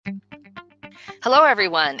Hello,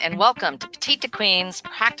 everyone, and welcome to Petite to Queen's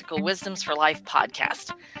Practical Wisdoms for Life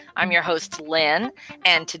podcast. I'm your host, Lynn,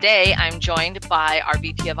 and today I'm joined by our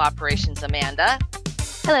VP of Operations, Amanda.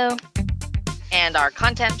 Hello. And our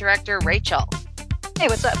Content Director, Rachel. Hey,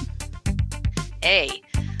 what's up? Hey,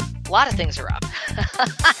 a lot of things are up.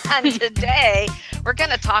 And today we're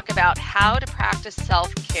going to talk about how to practice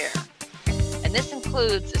self-care. And this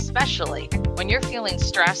includes especially when you're feeling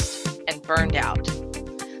stressed and burned out.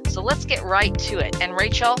 So let's get right to it. And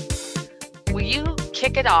Rachel, will you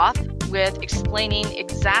kick it off with explaining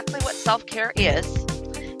exactly what self-care is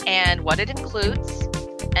and what it includes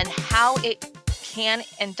and how it can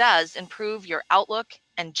and does improve your outlook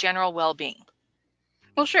and general well-being?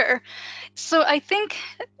 Well, sure. So I think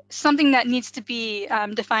something that needs to be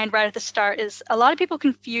defined right at the start is a lot of people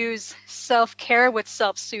confuse self-care with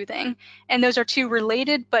self-soothing, and those are two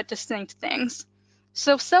related but distinct things.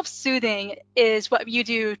 So self-soothing is what you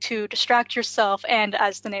do to distract yourself and,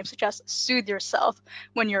 as the name suggests, soothe yourself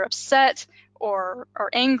when you're upset or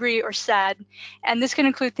angry or sad. And this can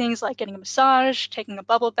include things like getting a massage, taking a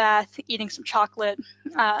bubble bath, eating some chocolate.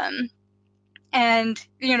 And,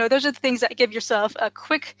 those are the things that give yourself a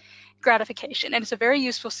quick gratification. And it's a very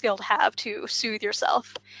useful skill to have to soothe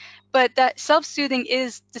yourself. But that self-soothing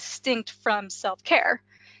is distinct from self-care.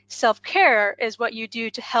 Self-care is what you do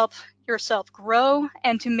to help yourself grow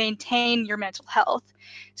and to maintain your mental health.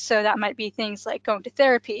 So that might be things like going to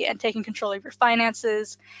therapy and taking control of your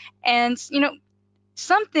finances. And,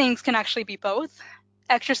 some things can actually be both.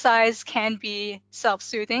 Exercise can be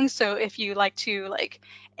self-soothing. So if you like to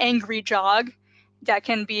angry jog, that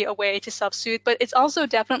can be a way to self-soothe, but it's also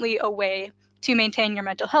definitely a way to maintain your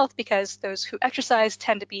mental health because those who exercise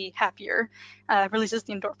tend to be happier, releases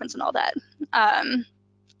the endorphins and all that.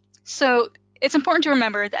 So it's important to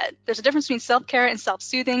remember that there's a difference between self-care and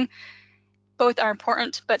self-soothing. Both are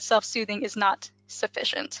important, but self-soothing is not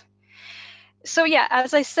sufficient. So yeah,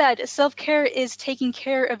 as I said, self-care is taking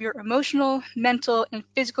care of your emotional, mental, and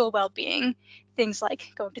physical well-being. Things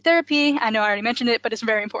like going to therapy. I know I already mentioned it, but it's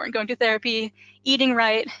very important. Going to therapy, eating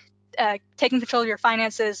right, taking control of your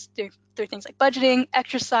finances through things like budgeting,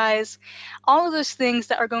 exercise, all of those things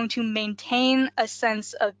that are going to maintain a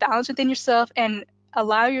sense of balance within yourself and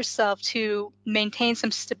allow yourself to maintain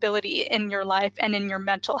some stability in your life and in your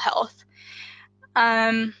mental health.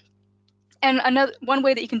 And one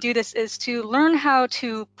way that you can do this is to learn how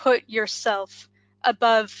to put yourself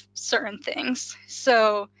above certain things.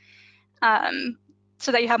 So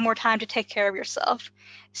that you have more time to take care of yourself.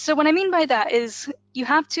 So what I mean by that is you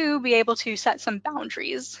have to be able to set some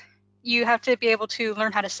boundaries. You have to be able to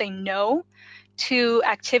learn how to say no to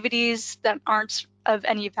activities that aren't of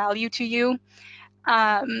any value to you.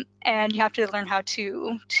 And you have to learn how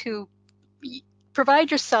to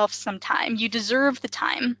provide yourself some time. You deserve the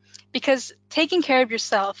time because taking care of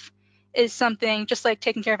yourself is something just like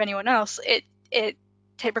taking care of anyone else. It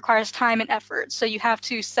requires time and effort, so you have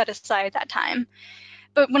to set aside that time.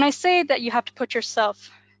 But when I say that you have to put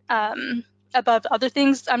yourself above other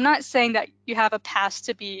things, I'm not saying that you have a past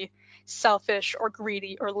to be selfish or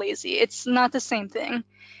greedy or lazy. It's not the same thing.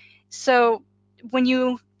 So when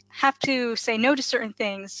you have to say no to certain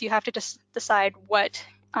things, you have to just decide what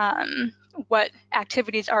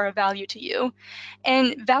activities are of value to you.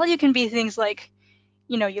 And value can be things like,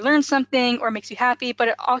 you learn something or makes you happy, but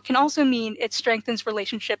it can also mean it strengthens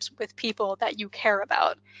relationships with people that you care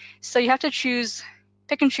about. So you have to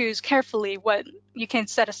pick and choose carefully what you can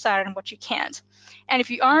set aside and what you can't. And if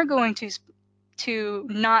you are going to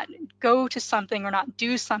not go to something or not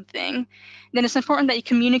do something, then it's important that you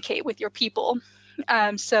communicate with your people.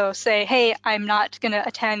 So say, hey, I'm not going to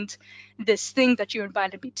attend this thing that you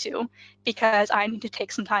invited me to because I need to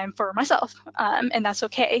take some time for myself, and that's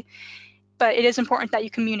okay. But it is important that you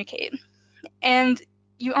communicate. And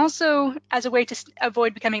you also, as a way to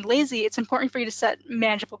avoid becoming lazy, it's important for you to set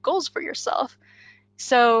manageable goals for yourself.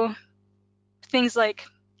 So things like,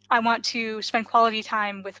 I want to spend quality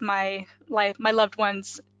time with my loved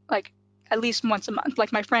ones, like at least once a month,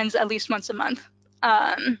 like my friends at least once a month.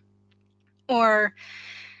 Or,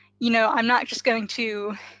 I'm not just going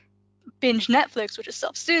to binge Netflix, which is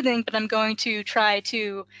self-soothing, but I'm going to try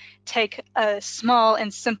to take a small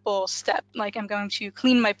and simple step, like I'm going to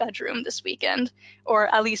clean my bedroom this weekend,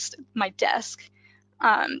 or at least my desk.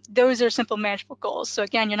 Those are simple, manageable goals. So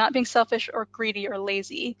again, you're not being selfish or greedy or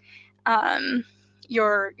lazy.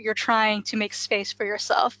 You're trying to make space for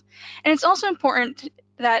yourself. And it's also important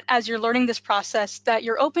that as you're learning this process, that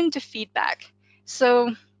you're open to feedback.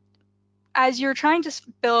 So as you're trying to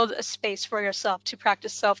build a space for yourself to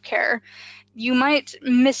practice self-care, you might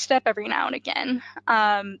misstep every now and again,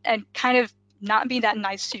 and kind of not be that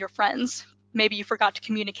nice to your friends maybe you forgot to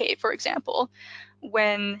communicate, for example,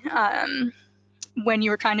 when you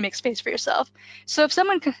were trying to make space for yourself. So if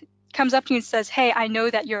someone comes up to you and says, "Hey, I know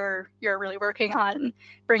that you're really working on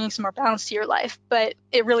bringing some more balance to your life, but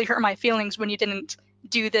it really hurt my feelings when you didn't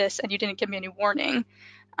do this and you didn't give me any warning,"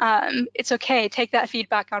 it's okay. Take that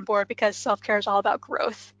feedback on board, because self-care is all about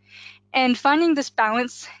growth. And finding this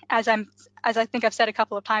balance, as I think I've said a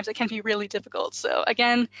couple of times, it can be really difficult. So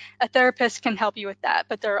again, a therapist can help you with that,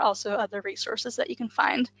 but there are also other resources that you can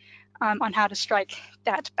find on how to strike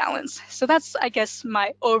that balance. So that's, I guess,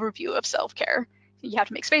 my overview of self-care. You have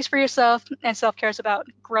to make space for yourself, and self-care is about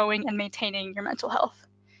growing and maintaining your mental health.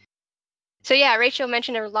 So yeah, Rachel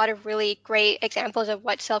mentioned a lot of really great examples of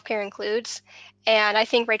what self-care includes. And I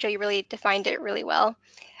think, Rachel, you really defined it really well.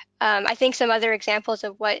 I think some other examples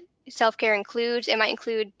of what self-care includes, it might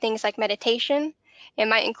include things like meditation. It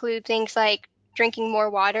might include things like drinking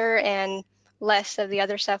more water and less of the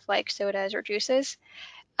other stuff like sodas or juices.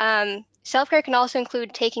 Self-care can also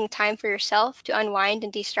include taking time for yourself to unwind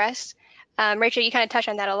and de-stress. Rachel, you kind of touched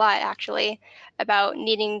on that a lot, actually, about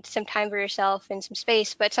needing some time for yourself and some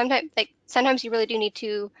space. But sometimes you really do need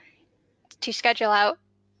to schedule out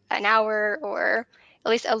an hour or at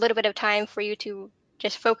least a little bit of time for you to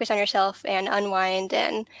just focus on yourself and unwind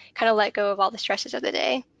and kind of let go of all the stresses of the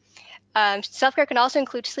day. Self-care can also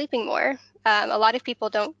include sleeping more. A lot of people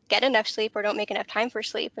don't get enough sleep or don't make enough time for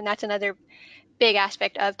sleep, and that's another big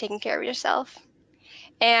aspect of taking care of yourself.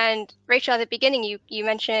 And Rachel, at the beginning, you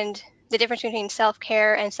mentioned the difference between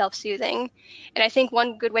self-care and self-soothing. And I think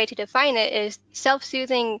one good way to define it is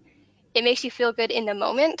self-soothing, it makes you feel good in the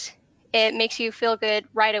moment. It makes you feel good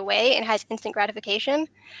right away and has instant gratification.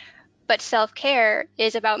 But self-care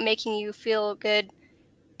is about making you feel good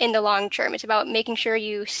in the long term. It's about making sure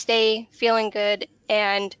you stay feeling good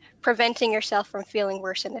and preventing yourself from feeling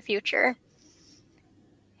worse in the future.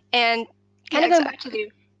 And kind of going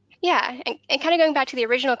back to the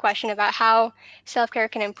original question about how self-care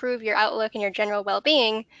can improve your outlook and your general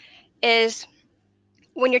well-being is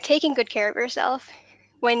when you're taking good care of yourself,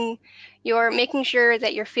 when you're making sure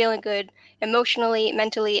that you're feeling good emotionally,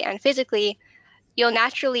 mentally, and physically, you'll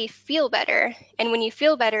naturally feel better. And when you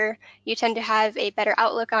feel better, you tend to have a better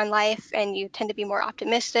outlook on life and you tend to be more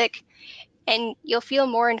optimistic and you'll feel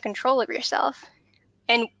more in control of yourself.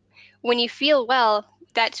 And when you feel well,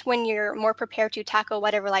 that's when you're more prepared to tackle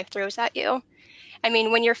whatever life throws at you. I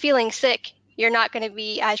mean, when you're feeling sick, you're not going to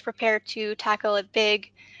be as prepared to tackle a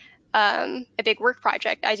big work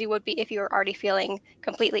project as you would be if you were already feeling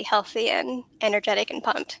completely healthy and energetic and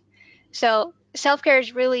pumped. So self-care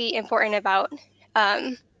is really important about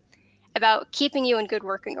keeping you in good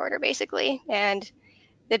working order, basically. And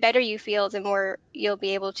the better you feel, the more you'll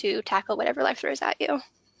be able to tackle whatever life throws at you.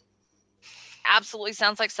 Absolutely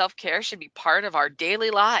sounds like self-care should be part of our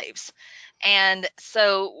daily lives. And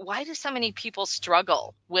so why do so many people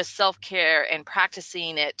struggle with self-care and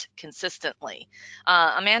practicing it consistently?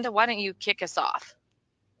 Amanda, why don't you kick us off?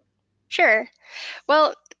 Sure.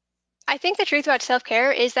 Well, I think the truth about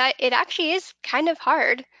self-care is that it actually is kind of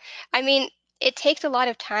hard. I mean, it takes a lot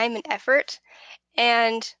of time and effort,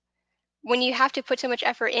 and when you have to put so much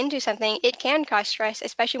effort into something, it can cause stress,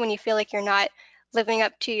 especially when you feel like you're not living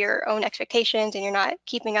up to your own expectations and you're not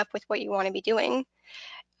keeping up with what you want to be doing.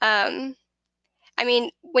 I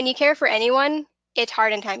mean, when you care for anyone, it's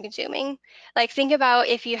hard and time consuming. Like, think about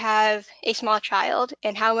if you have a small child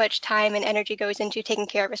and how much time and energy goes into taking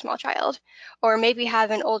care of a small child. Or maybe you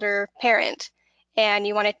have an older parent and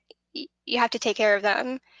you have to take care of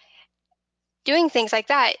them. Doing things like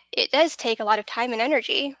that, it does take a lot of time and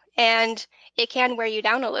energy, and it can wear you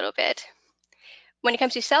down a little bit. When it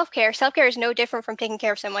comes to self-care, self-care is no different from taking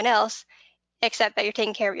care of someone else, except that you're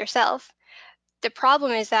taking care of yourself. The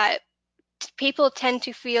problem is that people tend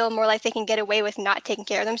to feel more like they can get away with not taking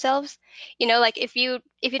care of themselves. You know, like if you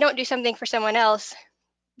don't do something for someone else,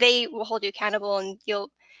 they will hold you accountable and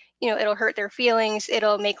it'll hurt their feelings,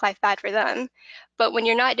 it'll make life bad for them. But when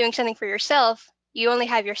you're not doing something for yourself, you only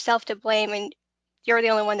have yourself to blame, and you're the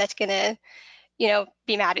only one that's gonna,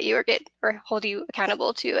 be mad at you or hold you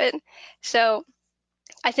accountable to it. So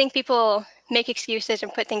I think people make excuses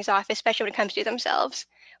and put things off, especially when it comes to themselves.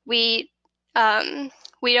 We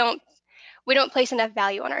we don't place enough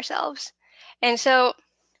value on ourselves. And so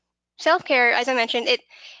self-care, as I mentioned,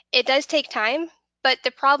 it does take time, but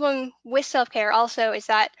the problem with self-care also is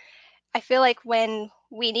that I feel like when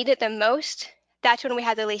we need it the most, that's when we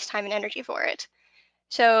have the least time and energy for it.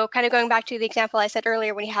 So kind of going back to the example I said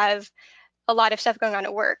earlier, when you have a lot of stuff going on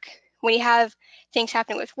at work, when you have things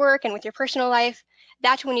happening with work and with your personal life,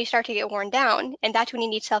 that's when you start to get worn down, and that's when you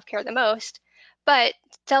need self-care the most. But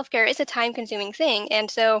self-care is a time-consuming thing,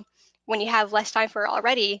 and so when you have less time for it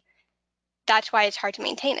already, that's why it's hard to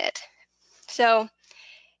maintain it. So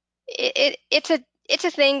it's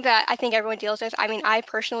a thing that I think everyone deals with. I mean, I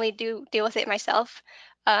personally do deal with it myself.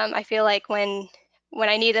 I feel like when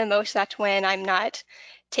I need it the most, that's when I'm not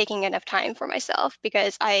taking enough time for myself,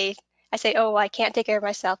 because I say, oh, I can't take care of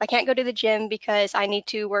myself. I can't go to the gym because I need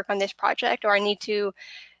to work on this project, or I need to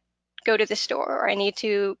go to the store, or I need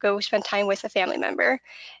to go spend time with a family member.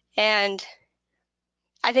 And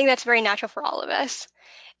I think that's very natural for all of us.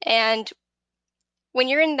 And when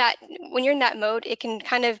you're in that mode, it can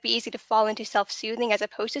kind of be easy to fall into self-soothing as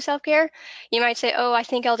opposed to self-care. You might say, oh, I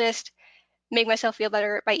think I'll just make myself feel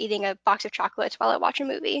better by eating a box of chocolates while I watch a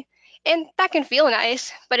movie. And that can feel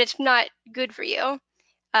nice, but it's not good for you.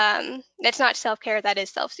 That's not self-care, that is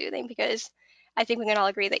self-soothing, because I think we can all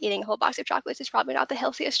agree that eating a whole box of chocolates is probably not the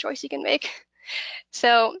healthiest choice you can make.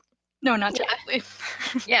 So No, not yeah, typically.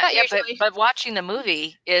 Yeah, not yeah, usually. but watching the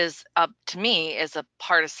movie is to me is a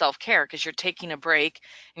part of self-care, because you're taking a break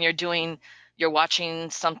and you're watching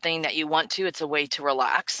something that you want to. It's a way to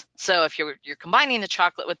relax. So if you're combining the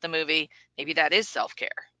chocolate with the movie, maybe that is self-care.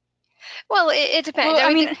 Well, it depends. Well, I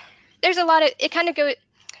I mean, mean, there's a lot of it kind of go.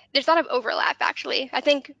 There's a lot of overlap, actually. I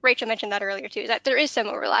think Rachel mentioned that earlier too, that there is some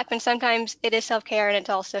overlap, and sometimes it is self-care and it's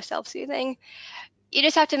also self-soothing. You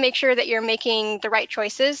just have to make sure that you're making the right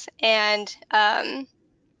choices, and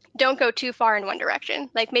don't go too far in one direction.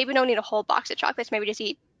 Like, maybe don't eat a whole box of chocolates, maybe just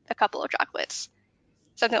eat a couple of chocolates,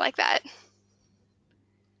 something like that.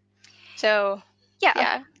 So yeah.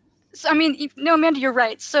 yeah. So, I mean, no, Amanda, you're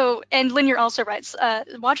right. So, and Lynn, you're also right.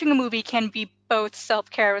 Watching a movie can be both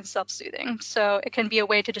self-care and self-soothing. So it can be a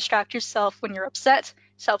way to distract yourself when you're upset,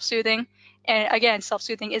 self-soothing. And again,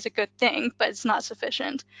 self-soothing is a good thing, but it's not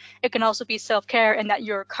sufficient. It can also be self-care in that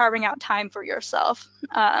you're carving out time for yourself,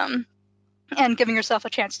 and giving yourself a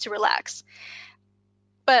chance to relax.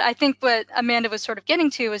 But I think what Amanda was sort of getting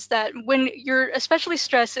to is that when you're especially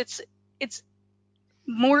stressed, it's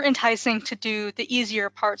more enticing to do the easier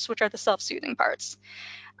parts, which are the self-soothing parts.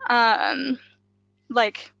 Um,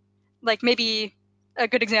 like maybe a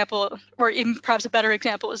good example, or even perhaps a better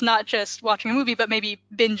example, is not just watching a movie, but maybe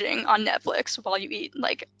binging on Netflix while you eat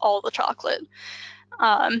like all the chocolate.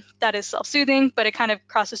 That is self-soothing, but it kind of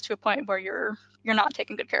crosses to a point where you're not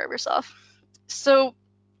taking good care of yourself. So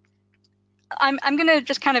I'm gonna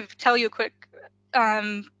just kind of tell you a quick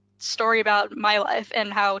story about my life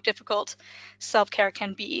and how difficult self-care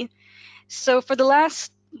can be. So for the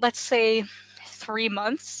last, let's say, 3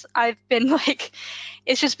 months, I've been like,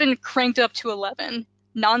 it's just been cranked up to 11,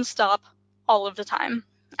 nonstop, all of the time.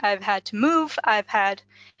 I've had to move. I've had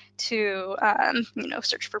to,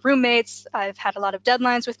 search for roommates. I've had a lot of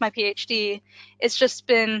deadlines with my PhD. It's just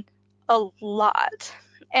been a lot.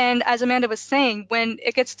 And as Amanda was saying, when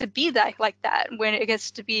it gets to be that like that, when it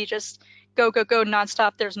gets to be just go, go, go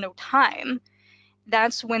nonstop, there's no time,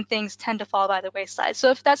 that's when things tend to fall by the wayside. So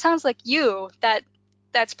if that sounds like you,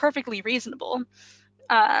 that's perfectly reasonable.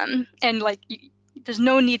 And like, there's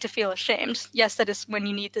no need to feel ashamed. Yes, that is when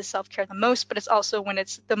you need the self-care the most, but it's also when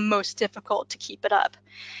it's the most difficult to keep it up.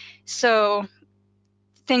 So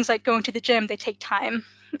things like going to the gym, they take time.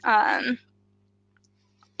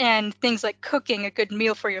 And things like cooking a good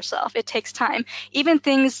meal for yourself, it takes time. Even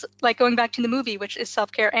things like going back to the movie, which is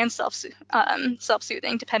self-care and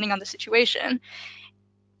self-soothing, depending on the situation.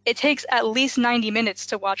 It takes at least 90 minutes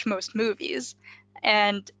to watch most movies,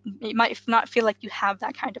 and you might not feel like you have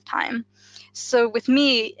that kind of time. So with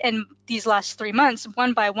me in these last 3 months,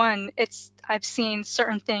 one by one, I've seen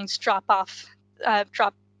certain things drop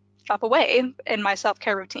away in my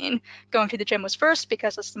self-care routine. Going to the gym was first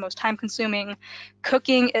because it's the most time consuming.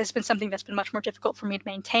 Cooking has been something that's been much more difficult for me to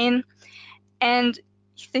maintain. And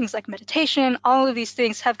things like meditation, all of these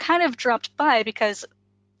things have kind of dropped by because,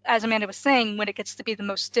 as Amanda was saying, when it gets to be the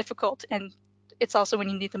most difficult, and it's also when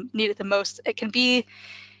you need it the most, it can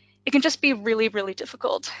just be really, really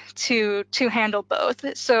difficult to handle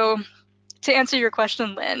both. So to answer your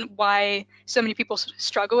question, Lynn, why so many people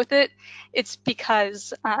struggle with it, it's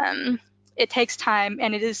because it takes time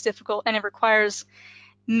and it is difficult and it requires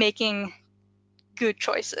making good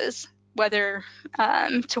choices, whether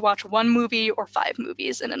to watch one movie or 5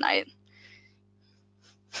 movies in a night.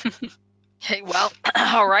 Hey, well,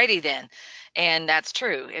 alrighty then. And that's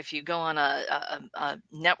true. If you go on a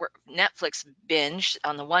Netflix binge,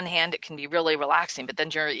 on the one hand, it can be really relaxing, but then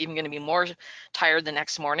you're even going to be more tired the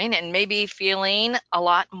next morning and maybe feeling a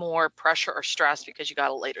lot more pressure or stress because you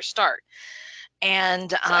got a later start.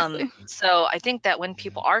 And Exactly. so I think that when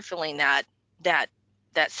people are feeling that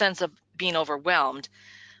sense of being overwhelmed,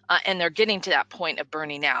 and they're getting to that point of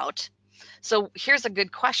burning out, So here's a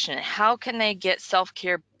good question. How can they get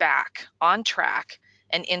self-care back on track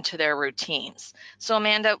and into their routines? So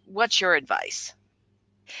Amanda, what's your advice?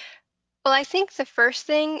 Well, I think the first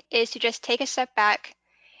thing is to just take a step back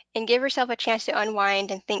and give yourself a chance to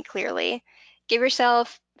unwind and think clearly. Give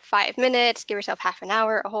yourself 5 minutes, give yourself half an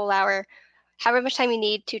hour, a whole hour, however much time you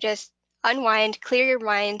need to just unwind, clear your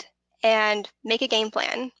mind, and make a game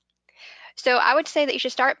plan. So I would say that you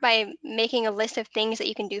should start by making a list of things that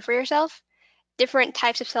you can do for yourself, different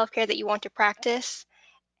types of self-care that you want to practice,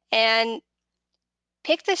 and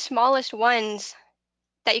pick the smallest ones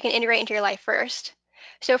that you can integrate into your life first.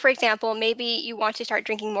 So for example, maybe you want to start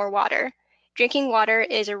drinking more water. Drinking water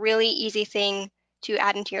is a really easy thing to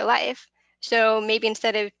add into your life. So maybe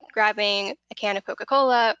instead of grabbing a can of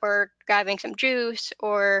Coca-Cola or grabbing some juice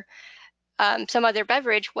or some other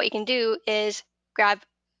beverage, what you can do is grab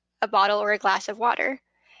a bottle or a glass of water.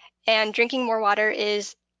 And drinking more water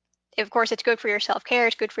is, of course, it's good for your self-care,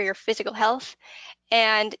 it's good for your physical health,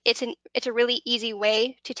 and it's a really easy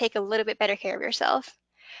way to take a little bit better care of yourself.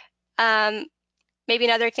 Um, Maybe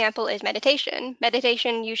another example is meditation.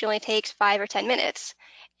 Meditation usually takes 5 or 10 minutes.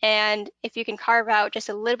 And if you can carve out just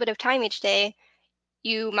a little bit of time each day,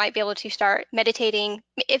 you might be able to start meditating,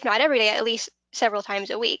 if not every day, at least several times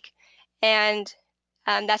a week. And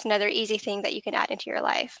that's another easy thing that you can add into your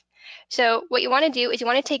life. So what you want to do is you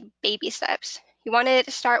want to take baby steps. You want to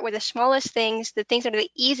start with the smallest things, the things that are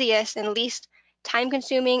the easiest and least time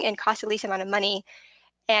consuming and cost the least amount of money,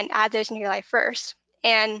 and add those into your life first.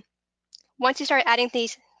 And once you start adding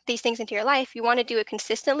these things into your life, you want to do it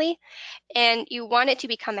consistently and you want it to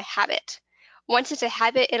become a habit. Once it's a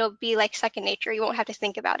habit, it'll be like second nature. You won't have to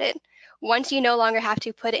think about it. Once you no longer have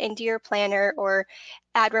to put it into your planner or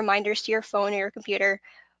add reminders to your phone or your computer,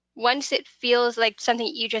 once it feels like something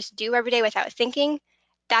you just do every day without thinking,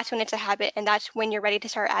 that's when it's a habit and that's when you're ready to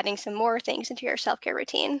start adding some more things into your self-care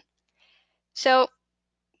routine. So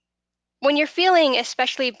when you're feeling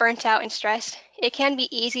especially burnt out and stressed, it can be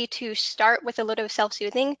easy to start with a little of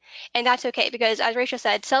self-soothing, and that's okay because as Rachel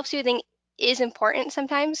said, self-soothing is important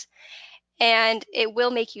sometimes, and it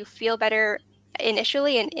will make you feel better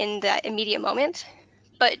initially and in that immediate moment,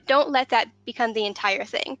 but don't let that become the entire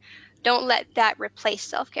thing. Don't let that replace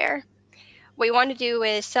self-care. What you want to do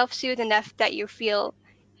is self-soothe enough that you feel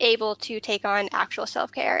able to take on actual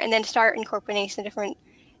self-care and then start incorporating some different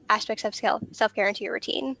aspects of self-care into your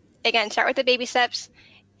routine. Again, start with the baby steps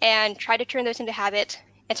and try to turn those into habit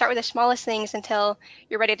and start with the smallest things until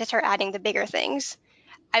you're ready to start adding the bigger things.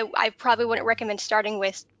 I probably wouldn't recommend starting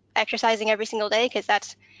with exercising every single day because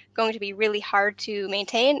that's going to be really hard to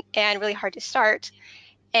maintain and really hard to start.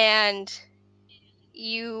 And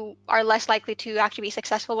you are less likely to actually be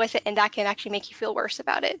successful with it, and that can actually make you feel worse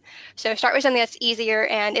about it. So start with something that's easier,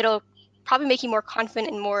 and it'll probably make you more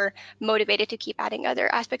confident and more motivated to keep adding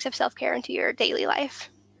other aspects of self-care into your daily life.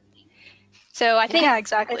 So I think, Yeah,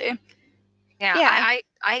 exactly. Yeah, yeah,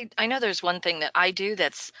 I know there's one thing that I do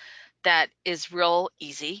that is real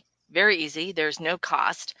easy, very easy. There's no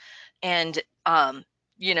cost. And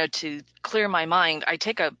to clear my mind, I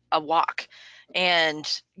take a walk. And,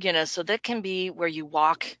 so that can be where you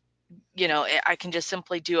walk, I can just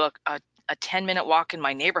simply do a 10-minute walk in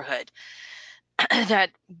my neighborhood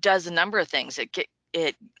that does a number of things.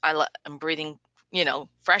 I'm breathing,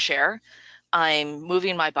 fresh air. I'm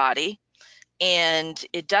moving my body, and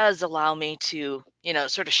it does allow me to,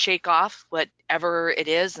 sort of shake off whatever it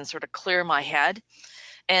is and sort of clear my head.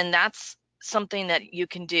 And that's something that you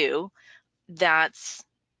can do that's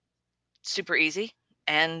super easy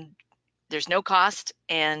and there's no cost.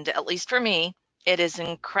 And at least for me, it is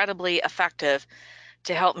incredibly effective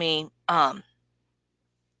to help me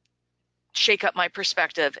shake up my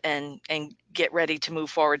perspective and get ready to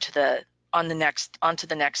move forward onto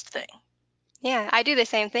the next thing. yeah, I do the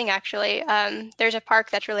same thing actually. There's a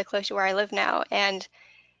park that's really close to where I live now, and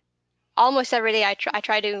almost every day I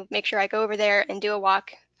try to make sure I go over there and do a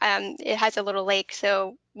walk. It has a little lake,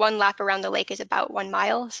 so one lap around the lake is about 1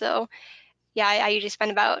 mile. So yeah, I usually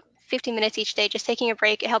spend about 15 minutes each day just taking a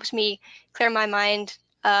break. It helps me clear my mind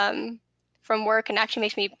from work and actually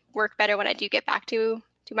makes me work better when I do get back to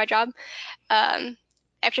my job. Um,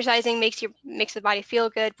 Exercising makes the body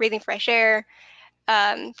feel good, breathing fresh air,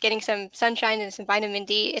 getting some sunshine and some vitamin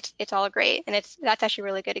D. It's all great, and that's actually a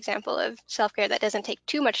really good example of self-care that doesn't take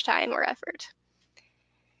too much time or effort.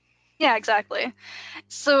 Yeah, exactly.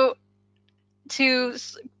 So to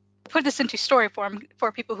put this into story form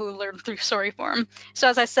for people who learn through story form. So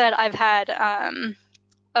as I said, I've had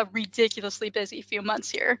a ridiculously busy few months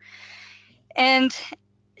here. And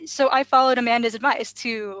so I followed Amanda's advice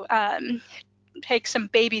to take some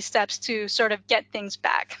baby steps to sort of get things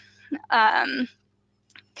back.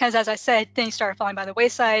 Because as I said, things started falling by the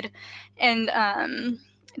wayside, and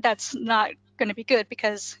that's not going to be good,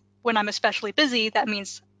 because when I'm especially busy, that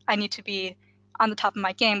means I need to be on the top of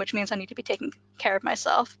my game, which means I need to be taking care of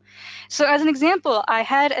myself. So as an example, I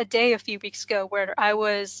had a day a few weeks ago where I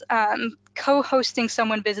was co-hosting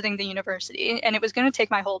someone visiting the university, and it was going to take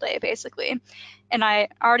my whole day basically. And I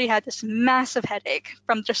already had this massive headache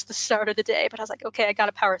from just the start of the day, but I was like, okay, I got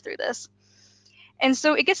to power through this. And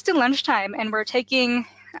so it gets to lunchtime, and we're taking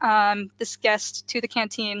this guest to the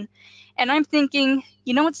canteen, and I'm thinking,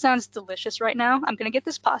 you know what sounds delicious right now? I'm going to get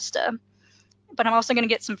this pasta, but I'm also going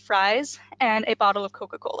to get some fries and a bottle of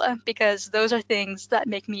Coca-Cola, because those are things that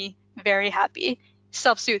make me very happy.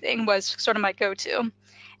 Self-soothing was sort of my go-to.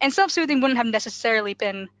 And self-soothing wouldn't have necessarily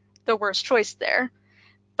been the worst choice there,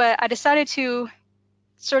 but I decided to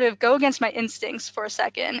sort of go against my instincts for a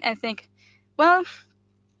second and think, well,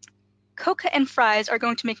 Coca and fries are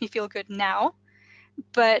going to make me feel good now,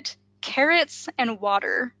 but carrots and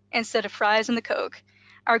water instead of fries and the Coke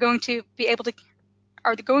are going to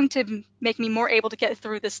make me more able to get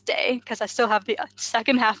through this day, because I still have the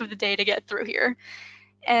second half of the day to get through here.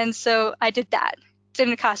 And so I did that.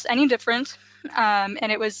 Didn't cost any different,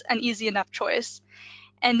 and it was an easy enough choice.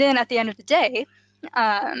 And then at the end of the day,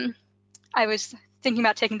 I was thinking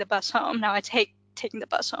about taking the bus home. Now I hate taking the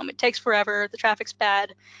bus home. It takes forever, the traffic's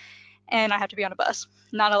bad, and I have to be on a bus.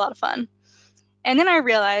 Not a lot of fun. And then I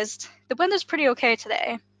realized the weather's pretty okay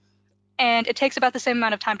today, and it takes about the same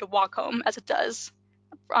amount of time to walk home as it does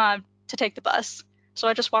to take the bus. So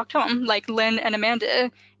I just walked home. Like Lynn and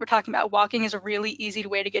Amanda were talking about, walking is a really easy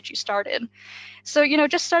way to get you started. So,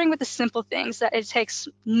 just starting with the simple things, that it takes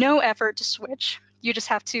no effort to switch. You just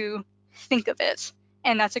have to think of it,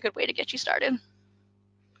 and that's a good way to get you started.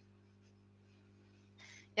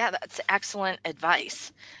 Yeah, that's excellent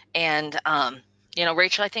advice. And,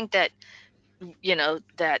 Rachel, I think that,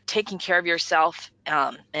 that taking care of yourself,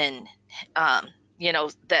 and,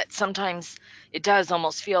 that sometimes it does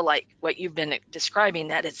almost feel like what you've been describing,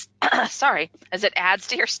 that it's, as it adds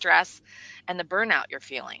to your stress and the burnout you're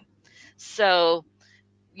feeling. So,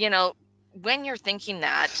 when you're thinking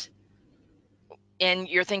that, and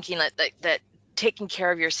you're thinking that taking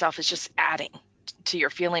care of yourself is just adding to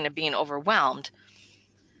your feeling of being overwhelmed,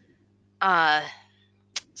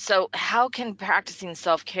 so how can practicing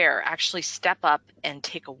self-care actually step up and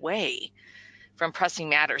take away from pressing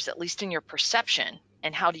matters, at least in your perception,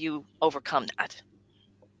 and how do you overcome that?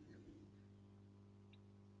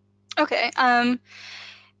 Okay.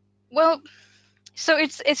 Well, so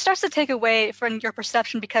it starts to take away from your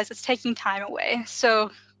perception because it's taking time away. So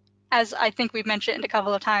as I think we've mentioned a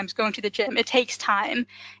couple of times, going to the gym, it takes time.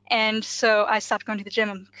 And so I stopped going to the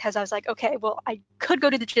gym because I was like, okay, well, I could go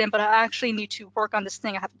to the gym, but I actually need to work on this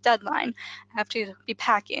thing. I have a deadline. I have to be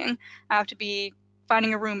packing. I have to be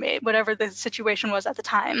finding a roommate, whatever the situation was at the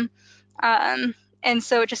time. And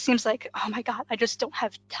so it just seems like, oh my God, I just don't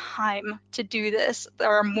have time to do this. There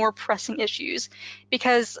are more pressing issues,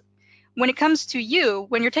 because when it comes to you,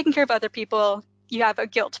 when you're taking care of other people, you have a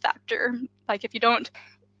guilt factor. Like if you don't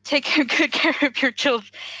take good care of your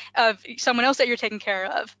children, of someone else that you're taking care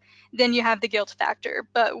of, then you have the guilt factor.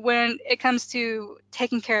 But when it comes to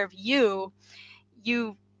taking care of you,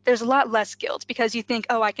 there's a lot less guilt, because you think,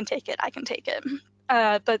 oh, I can take it.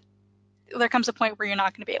 But there comes a point where you're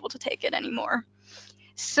not going to be able to take it anymore.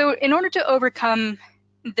 So in order to overcome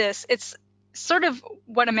this, it's sort of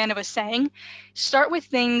what Amanda was saying. Start with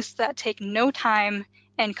things that take no time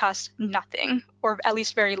and cost nothing, or at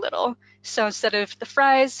least very little. So instead of the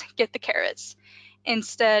fries, get the carrots.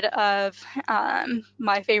 Instead of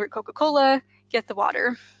my favorite Coca-Cola, get the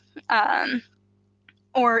water.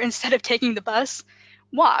 Or instead of taking the bus,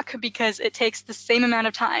 walk, because it takes the same amount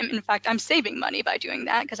of time. In fact, I'm saving money by doing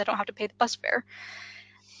that because I don't have to pay the bus fare.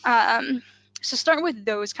 So start with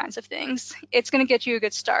those kinds of things. It's going to get you a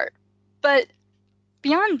good start. But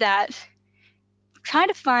beyond that, try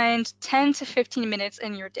to find 10 to 15 minutes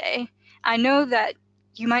in your day. I know that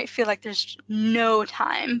you might feel like there's no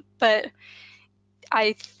time, but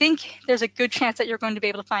I think there's a good chance that you're going to be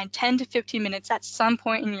able to find 10 to 15 minutes at some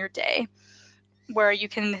point in your day where you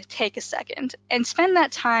can take a second and spend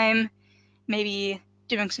that time maybe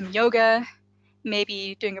doing some yoga,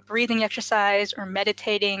 maybe doing a breathing exercise, or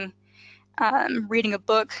meditating, reading a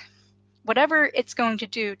book, whatever it's going to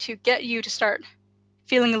do to get you to start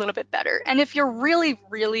feeling a little bit better. And if you're really,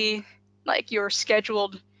 really like you're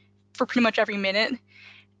scheduled for pretty much every minute,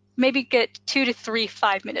 maybe get 2 to 3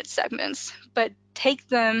 5-minute segments, but take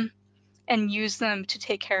them and use them to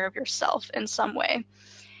take care of yourself in some way.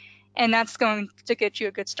 And that's going to get you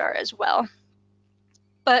a good start as well.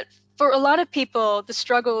 But For a lot of people, the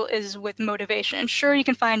struggle is with motivation. Sure, you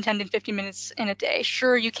can find 10 to 15 minutes in a day.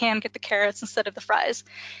 Sure, you can get the carrots instead of the fries.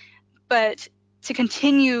 But to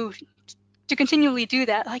continually do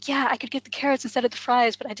that, like, yeah, I could get the carrots instead of the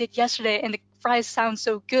fries, but I did yesterday and the fries sound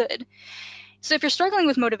so good. So if you're struggling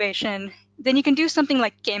with motivation, then you can do something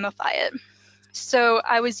like gamify it. So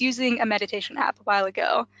I was using a meditation app a while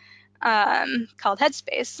ago called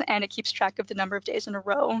Headspace, and it keeps track of the number of days in a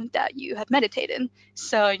row that you have meditated.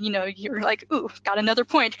 So, you're like, ooh, got another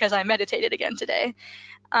point because I meditated again today.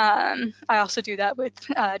 I also do that with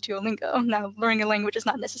Duolingo. Now, learning a language is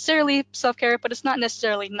not necessarily self-care, but it's not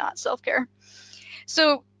necessarily not self-care.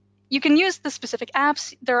 So you can use the specific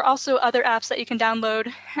apps. There are also other apps that you can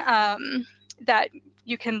download that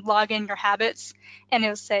you can log in your habits, and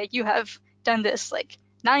it'll say you have done this like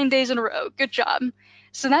 9 days in a row. Good job.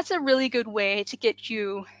 So that's a really good way to get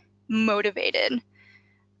you motivated,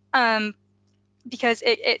 because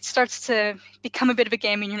it starts to become a bit of a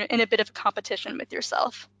game and you're in a bit of a competition with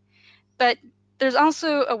yourself. But there's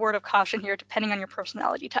also a word of caution here depending on your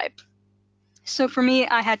personality type. So for me,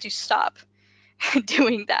 I had to stop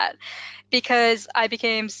doing that because I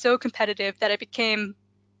became so competitive that it became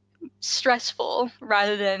stressful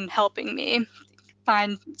rather than helping me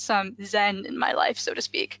find some zen in my life, so to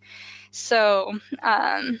speak. So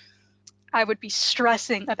I would be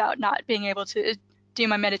stressing about not being able to do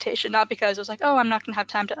my meditation, not because it was like, oh, I'm not going to have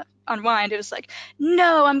time to unwind. It was like,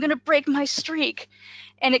 no, I'm going to break my streak.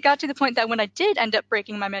 And it got to the point that when I did end up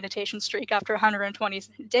breaking my meditation streak after 120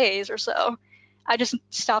 days or so, I just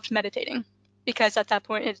stopped meditating because at that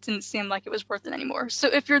point it didn't seem like it was worth it anymore. So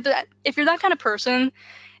if you're that kind of person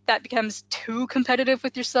that becomes too competitive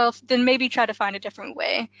with yourself, then maybe try to find a different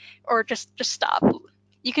way, or just stop.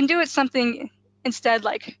 You can do it something instead,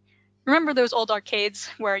 like, remember those old arcades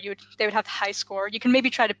where they would have the high score? You can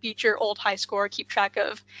maybe try to beat your old high score, keep track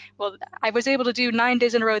of, well, I was able to do 9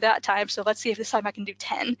 days in a row that time, so let's see if this time I can do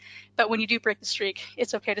 10. But when you do break the streak,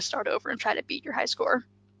 it's okay to start over and try to beat your high score.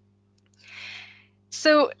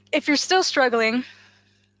 So if you're still struggling,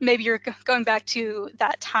 maybe you're going back to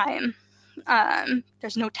that time.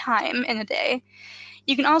 There's no time in a day.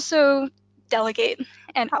 You can also delegate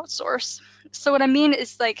and outsource. So what I mean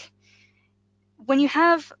is, like, when you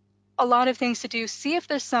have a lot of things to do, see if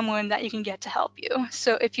there's someone that you can get to help you.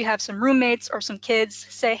 So if you have some roommates or some kids,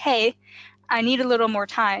 say, hey, I need a little more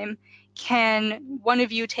time. Can one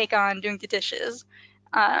of you take on doing the dishes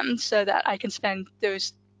so that I can spend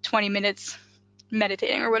those 20 minutes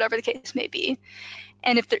meditating, or whatever the case may be?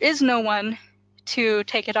 And if there is no one to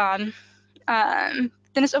take it on,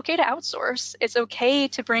 then it's okay to outsource. It's okay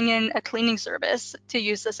to bring in a cleaning service, to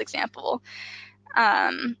use this example,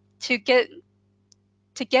 to get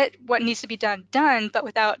what needs to be done, but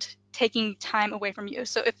without taking time away from you.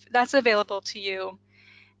 So if that's available to you,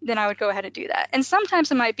 then I would go ahead and do that. And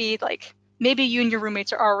sometimes it might be like, maybe you and your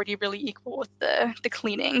roommates are already really equal with the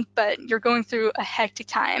cleaning, but you're going through a hectic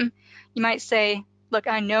time. You might say, look,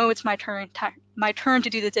 I know it's my turn to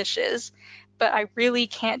do the dishes, but I really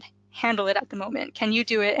can't handle it at the moment. Can you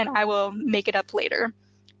do it, and I will make it up later?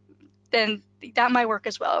 Then that might work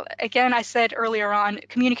as well. Again, I said earlier on,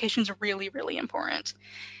 communication is really, really important.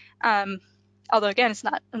 Although, again, it's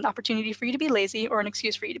not an opportunity for you to be lazy or an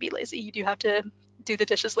excuse for you to be lazy. You do have to do the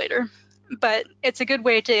dishes later. But it's a good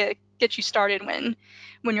way to get you started when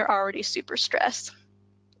you're already super stressed.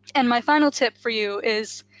 And my final tip for you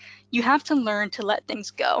is you have to learn to let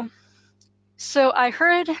things go. So I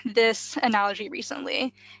heard this analogy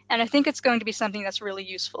recently, and I think it's going to be something that's really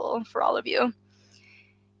useful for all of you.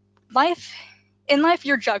 In life,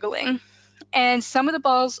 you're juggling, and some of the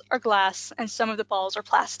balls are glass and some of the balls are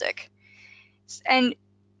plastic. And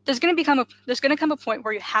there's going to come a point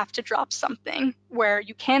where you have to drop something, where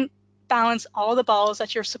you can't balance all the balls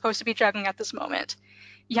that you're supposed to be juggling at this moment.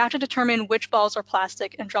 You have to determine which balls are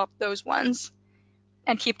plastic and drop those ones,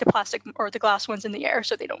 and keep the plastic or the glass ones in the air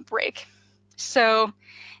so they don't break. So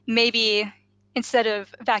maybe instead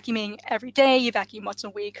of vacuuming every day, you vacuum once a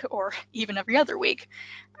week or even every other week.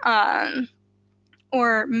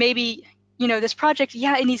 Or maybe, this project,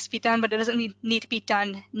 yeah, it needs to be done, but it doesn't need to be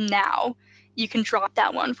done now. You can drop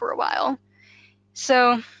that one for a while.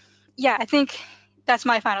 So yeah, I think that's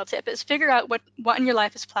my final tip, is figure out what in your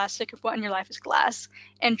life is plastic, what in your life is glass,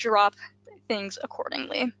 and drop things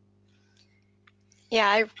accordingly.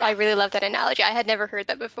 Yeah, I really love that analogy. I had never heard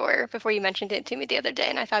that before you mentioned it to me the other day,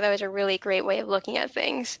 and I thought that was a really great way of looking at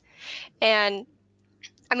things. And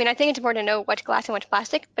I mean, I think it's important to know what's glass and what's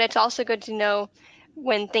plastic, but it's also good to know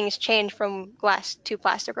when things change from glass to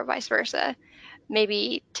plastic or vice versa.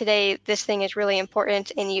 Maybe today this thing is really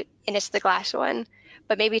important and it's the glass one,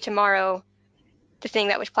 but maybe tomorrow the thing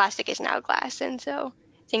that was plastic is now glass, and so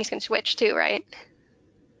things can switch too, right?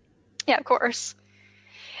 Yeah, of course.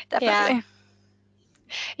 Definitely.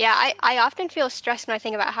 Yeah, I often feel stressed when I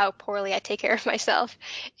think about how poorly I take care of myself.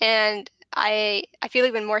 And I feel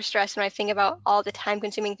even more stressed when I think about all the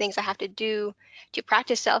time-consuming things I have to do to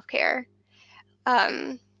practice self-care.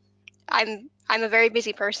 Um, I'm a very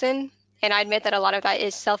busy person, and I admit that a lot of that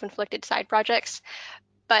is self-inflicted side projects.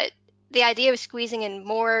 But the idea of squeezing in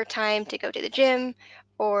more time to go to the gym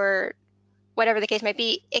or whatever the case might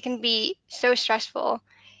be, it can be so stressful.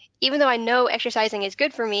 Even though I know exercising is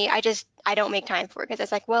good for me, I don't make time for it because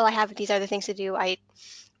it's like, well, I have these other things to do.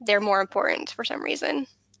 They're more important for some reason.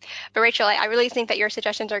 But Rachel, I really think that your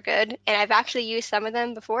suggestions are good, and I've actually used some of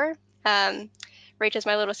them before. Rachel's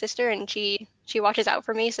my little sister, and she watches out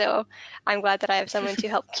for me, so I'm glad that I have someone to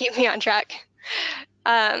help keep me on track.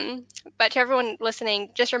 But to everyone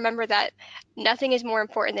listening, just remember that nothing is more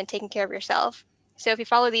important than taking care of yourself. So if you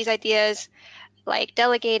follow these ideas, like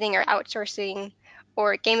delegating or outsourcing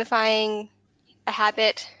or gamifying a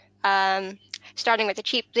habit, starting with the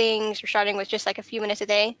cheap things or starting with just like a few minutes a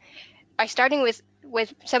day, by starting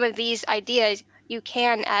with some of these ideas, you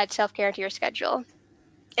can add self-care into your schedule.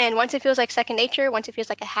 And once it feels like second nature, once it feels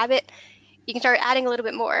like a habit, you can start adding a little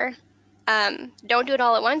bit more. Don't do it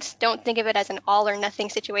all at once. Don't think of it as an all or nothing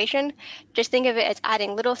situation. Just think of it as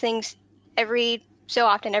adding little things every so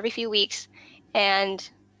often, every few weeks, and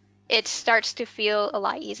it starts to feel a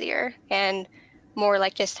lot easier and more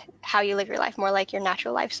like just how you live your life, more like your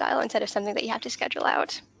natural lifestyle instead of something that you have to schedule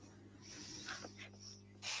out.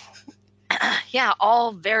 Yeah,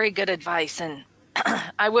 all very good advice. And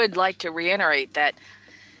I would like to reiterate that,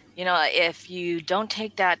 if you don't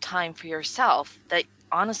take that time for yourself, that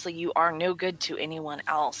honestly, you are no good to anyone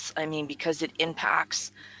else. I mean, because it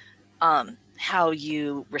impacts how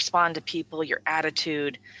you respond to people, your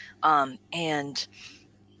attitude. And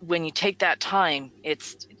when you take that time,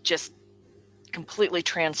 it's just completely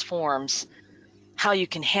transforms how you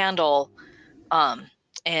can handle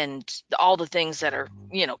and all the things that are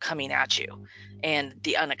coming at you and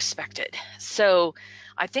the unexpected. So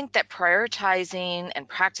I think that prioritizing and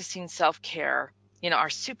practicing self-care are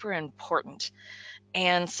super important.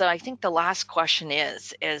 And so I think the last question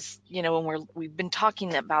is when we've been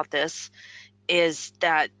talking about this, is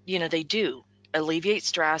that they do alleviate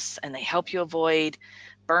stress and they help you avoid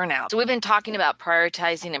burnout. So we've been talking about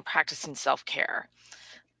prioritizing and practicing self-care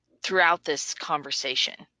throughout this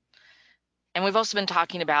conversation. And we've also been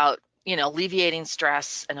talking about, alleviating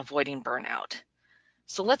stress and avoiding burnout.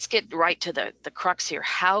 So let's get right to the crux here.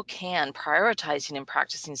 How can prioritizing and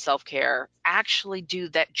practicing self-care actually do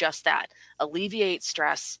that, just that, alleviate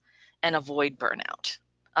stress and avoid burnout?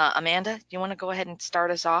 Amanda, do you want to go ahead and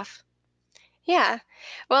start us off? Yeah.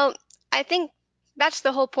 Well, I think that's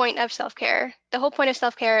the whole point of self-care. The whole point of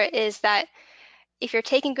self-care is that if you're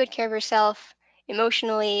taking good care of yourself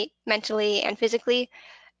emotionally, mentally, and physically,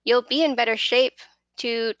 you'll be in better shape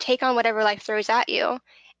to take on whatever life throws at you.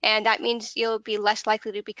 And that means you'll be less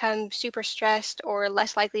likely to become super stressed or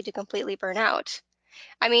less likely to completely burn out.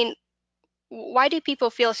 I mean, why do people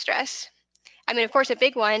feel stress? I mean, of course, a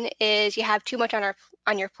big one is you have too much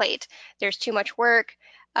on your plate. There's too much work,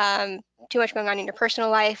 too much going on in your personal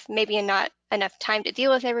life, maybe not enough time to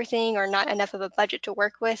deal with everything, or not enough of a budget to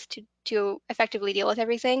work with to effectively deal with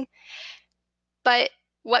everything. But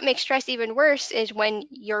what makes stress even worse is when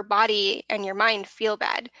your body and your mind feel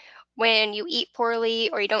bad. When you eat poorly,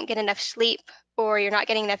 or you don't get enough sleep, or you're not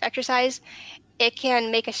getting enough exercise, it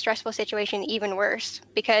can make a stressful situation even worse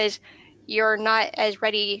because you're not as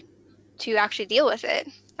ready to actually deal with it.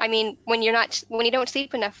 I mean, when you don't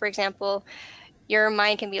sleep enough, for example, your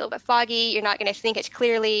mind can be a little bit foggy. You're not going to think as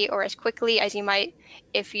clearly or as quickly as you might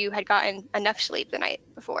if you had gotten enough sleep the night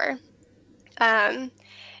before. Um,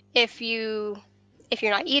 if you're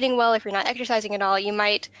not eating well, if you're not exercising at all, you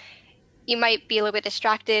might be a little bit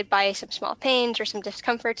distracted by some small pains or some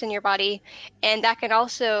discomforts in your body, and that can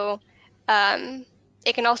also um,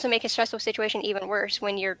 it can also make a stressful situation even worse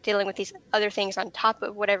when you're dealing with these other things on top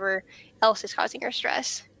of whatever else is causing your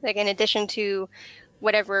stress. Like in addition to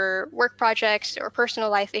whatever work projects or personal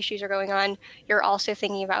life issues are going on, you're also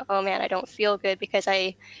thinking about, oh man, I don't feel good because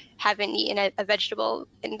I haven't eaten a vegetable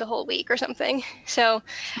in the whole week or something. So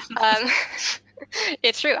um,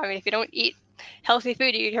 it's true. I mean, if you don't eat healthy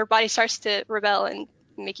food, your body starts to rebel and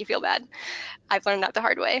make you feel bad. I've learned that the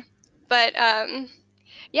hard way. But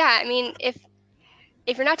yeah, I mean,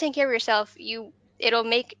 if you're not taking care of yourself, it'll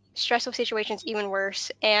make stressful situations even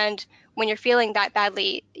worse. And when you're feeling that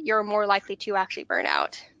badly, you're more likely to actually burn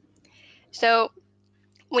out. So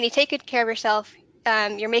when you take good care of yourself,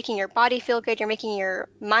 You're making your body feel good, you're making your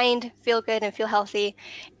mind feel good and feel healthy,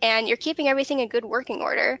 and you're keeping everything in good working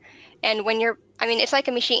order. And when it's like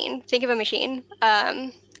a machine. Think of a machine.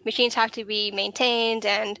 Machines have to be maintained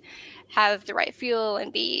and have the right fuel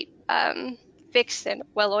and be fixed and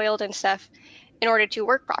well oiled and stuff in order to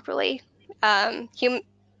work properly.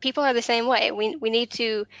 People are the same way. We need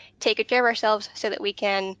to take good care of ourselves so that we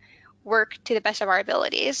can work to the best of our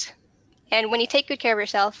abilities. And when you take good care of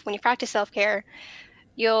yourself, when you practice self-care,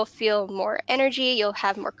 you'll feel more energy, you'll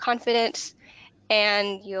have more confidence,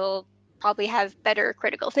 and you'll probably have better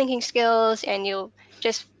critical thinking skills, and you'll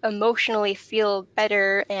just emotionally feel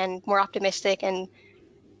better and more optimistic and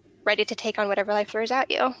ready to take on whatever life throws at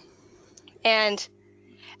you. And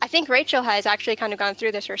I think Rachel has actually kind of gone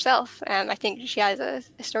through this herself. I think she has a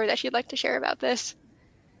story that she'd like to share about this.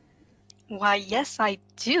 Why, yes, I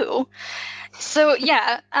do. So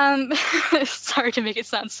yeah, sorry to make it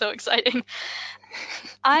sound so exciting.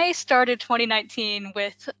 I started 2019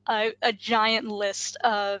 with a giant list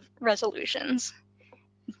of resolutions.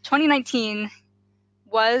 2019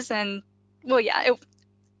 was, and well, yeah,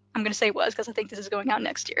 I'm going to say was because I think this is going out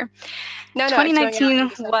next year. No, it's 2019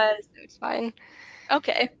 going was, it's fine.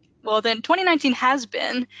 Okay, well then 2019 has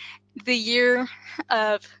been the year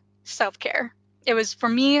of self-care. It was, for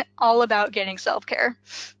me, all about getting self-care.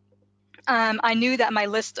 I knew that my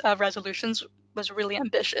list of resolutions was really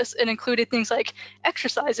ambitious. It included things like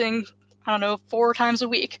exercising, 4 times a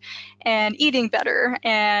week, and eating better,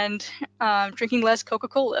 and drinking less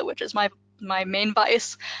Coca-Cola, which is my main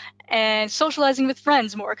vice, and socializing with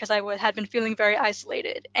friends more because I had been feeling very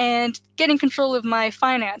isolated, and getting control of my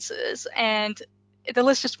finances, and the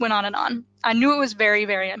list just went on and on. I knew it was very,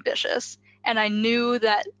 very ambitious, and I knew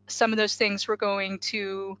that some of those things were going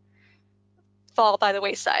to fall by the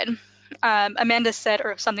wayside. Amanda said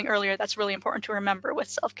or something earlier that's really important to remember with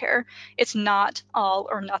self-care. It's not all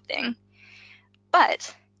or nothing.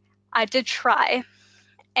 But I did try,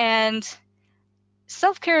 and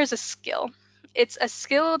self-care is a skill. It's a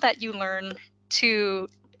skill that you learn to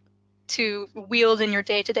wield in your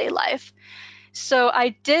day-to-day life. So I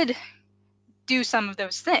did do some of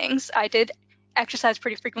those things. I did exercise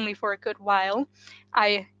pretty frequently for a good while.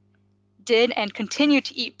 I did and continue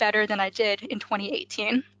to eat better than I did in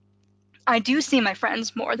 2018. I do see my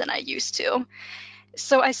friends more than I used to.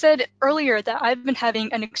 So I said earlier that I've been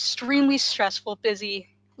having an extremely stressful, busy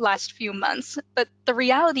last few months. But the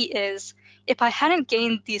reality is, if I hadn't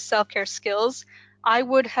gained these self-care skills, I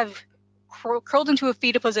would have curled into a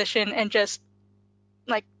fetal position and just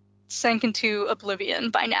like sank into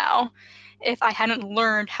oblivion by now if I hadn't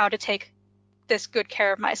learned how to take this good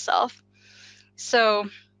care of myself. So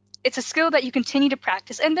it's a skill that you continue to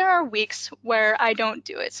practice, and there are weeks where I don't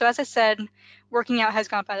do it. So as I said, working out has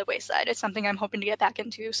gone by the wayside. It's something I'm hoping to get back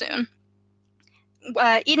into soon.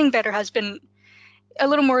 Eating better has been a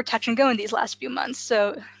little more touch and go in these last few months.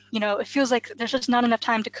 So, it feels like there's just not enough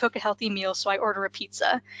time to cook a healthy meal, so I order a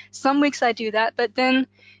pizza. Some weeks I do that, but then,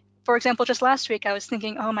 for example, just last week I was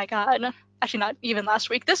thinking, oh my God, actually not even last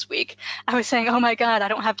week, this week, I was saying, oh my God, I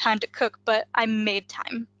don't have time to cook, but I made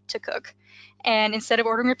time to cook. And instead of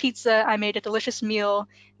ordering a pizza, I made a delicious meal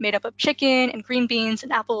made up of chicken and green beans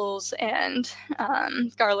and apples and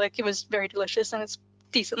garlic. It was very delicious, and it's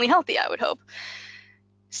decently healthy, I would hope.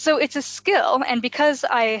 So it's a skill, and because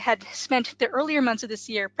I had spent the earlier months of this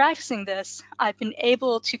year practicing this, I've been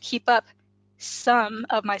able to keep up some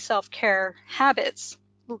of my self-care habits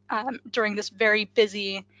during this very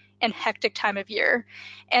busy and hectic time of year.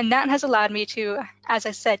 And that has allowed me to, as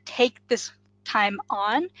I said, take this time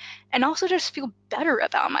on and also just feel better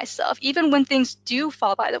about myself. Even when things do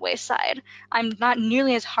fall by the wayside, I'm not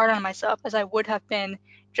nearly as hard on myself as I would have been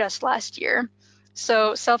just last year.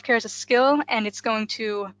 So self-care is a skill, and it's going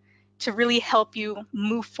to really help you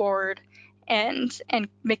move forward and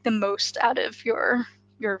make the most out of your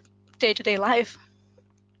day-to-day life.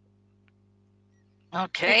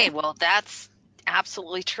 Okay, well, that's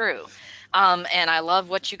absolutely true. And I love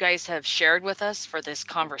what you guys have shared with us for this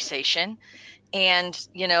conversation. And,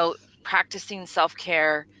 practicing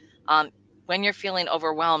self-care when you're feeling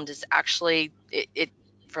overwhelmed is actually, it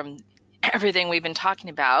from everything we've been talking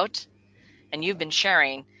about and you've been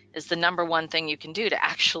sharing, is the number one thing you can do to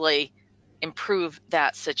actually improve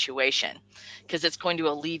that situation, because it's going to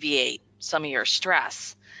alleviate some of your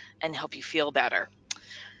stress and help you feel better.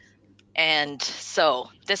 And so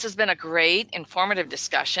this has been a great informative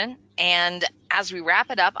discussion. And as we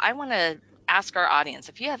wrap it up, I want to ask our audience,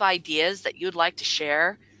 if you have ideas that you'd like to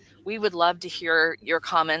share, we would love to hear your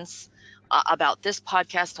comments about this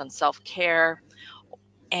podcast on self-care.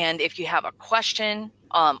 And if you have a question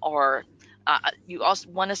or You also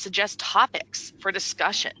want to suggest topics for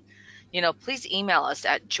discussion, please email us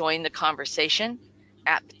at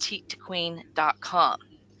jointheconversation@petitetoqueen.com.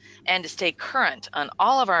 And to stay current on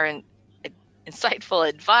all of our insightful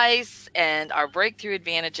advice and our breakthrough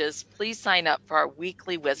advantages, please sign up for our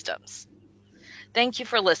weekly wisdoms. Thank you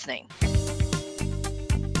for listening.